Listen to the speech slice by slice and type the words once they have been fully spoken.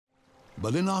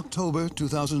But in October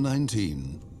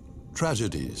 2019,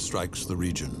 tragedy strikes the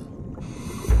region.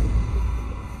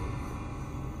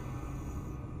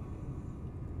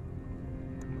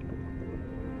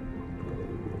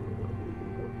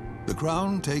 The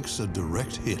Crown takes a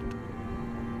direct hit.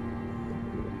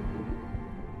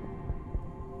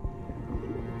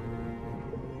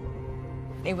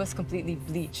 It was completely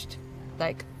bleached.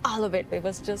 Like, all of it, it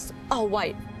was just all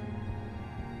white.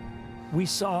 We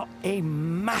saw a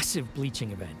massive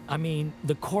bleaching event. I mean,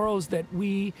 the corals that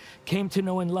we came to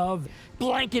know and love,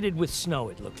 blanketed with snow,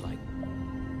 it looked like.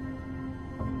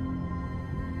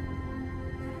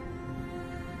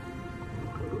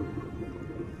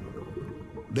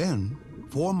 Then,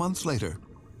 4 months later,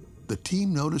 the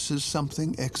team notices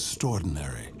something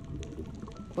extraordinary.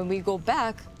 When we go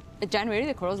back, in January,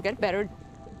 the corals get better.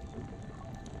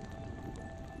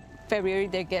 February,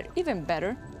 they get even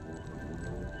better.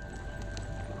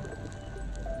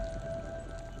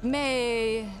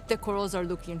 May, the corals are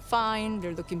looking fine,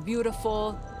 they're looking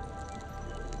beautiful.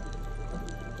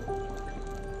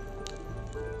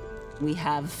 We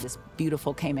have this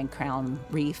beautiful Cayman Crown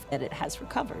reef that it has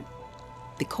recovered.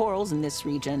 The corals in this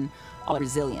region are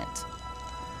resilient.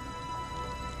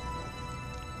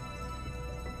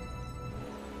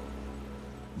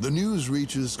 The news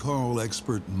reaches coral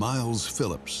expert Miles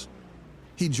Phillips.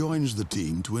 He joins the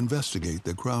team to investigate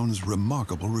the Crown's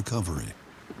remarkable recovery.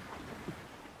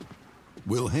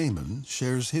 Will Heyman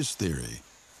shares his theory.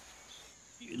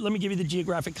 Let me give you the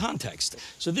geographic context.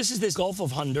 So this is this Gulf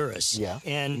of Honduras,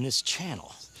 and this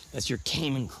channel. That's your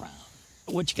Cayman Crown.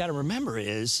 What you got to remember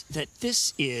is that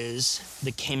this is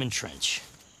the Cayman Trench.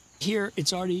 Here,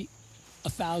 it's already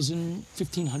 1,000,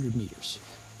 1,500 meters.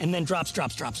 And then drops,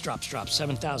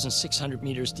 7,600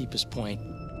 meters deepest point.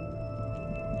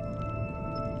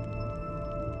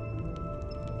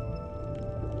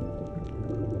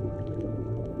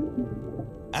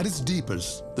 At its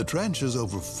deepest, the trench is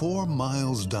over 4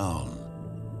 miles down.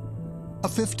 A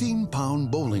 15-pound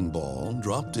bowling ball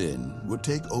dropped in would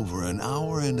take over an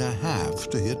hour and a half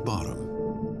to hit bottom.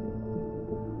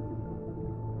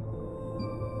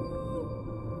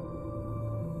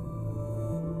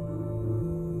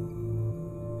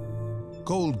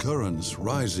 Cold currents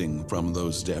rising from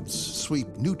those depths sweep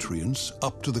nutrients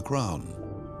up to the Crown.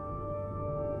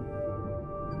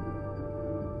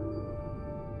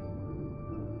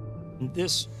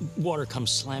 This water comes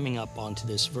slamming up onto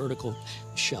this vertical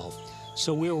shelf.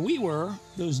 So where we were,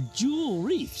 those jewel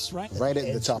reefs, right? Right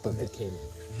at the top of it.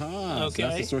 Ah, okay. So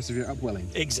that's the source of your upwelling.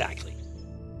 Exactly.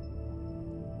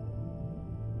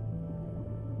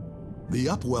 The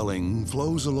upwelling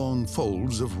flows along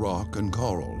folds of rock and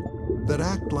coral that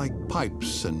act like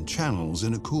pipes and channels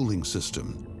in a cooling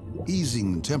system,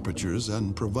 easing temperatures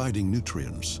and providing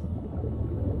nutrients.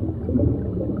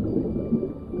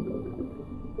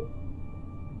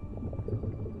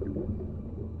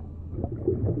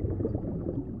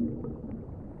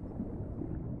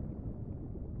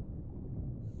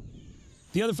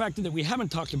 The other factor that we haven't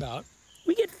talked about,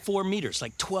 we get 4 meters,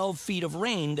 like 12 feet of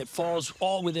rain that falls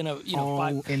all within a,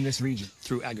 in this region.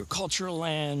 Through agricultural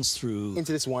lands, through...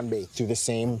 Into this one bay, through the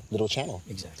same little channel.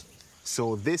 Exactly.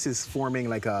 So this is forming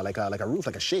like a roof,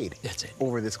 like a shade. That's it.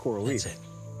 Over this coral reef. That's it.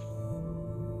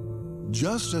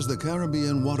 Just as the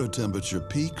Caribbean water temperature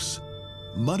peaks,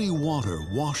 muddy water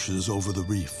washes over the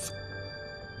reef.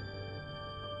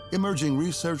 Emerging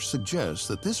research suggests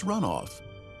that this runoff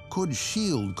could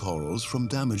shield corals from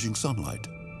damaging sunlight.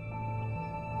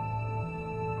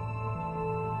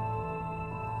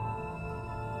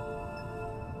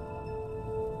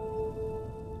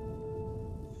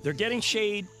 They're getting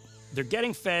shade, they're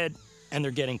getting fed, and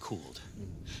they're getting cooled.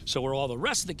 So where all the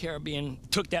rest of the Caribbean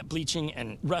took that bleaching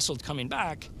and wrestled coming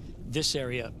back, this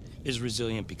area is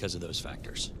resilient because of those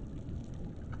factors.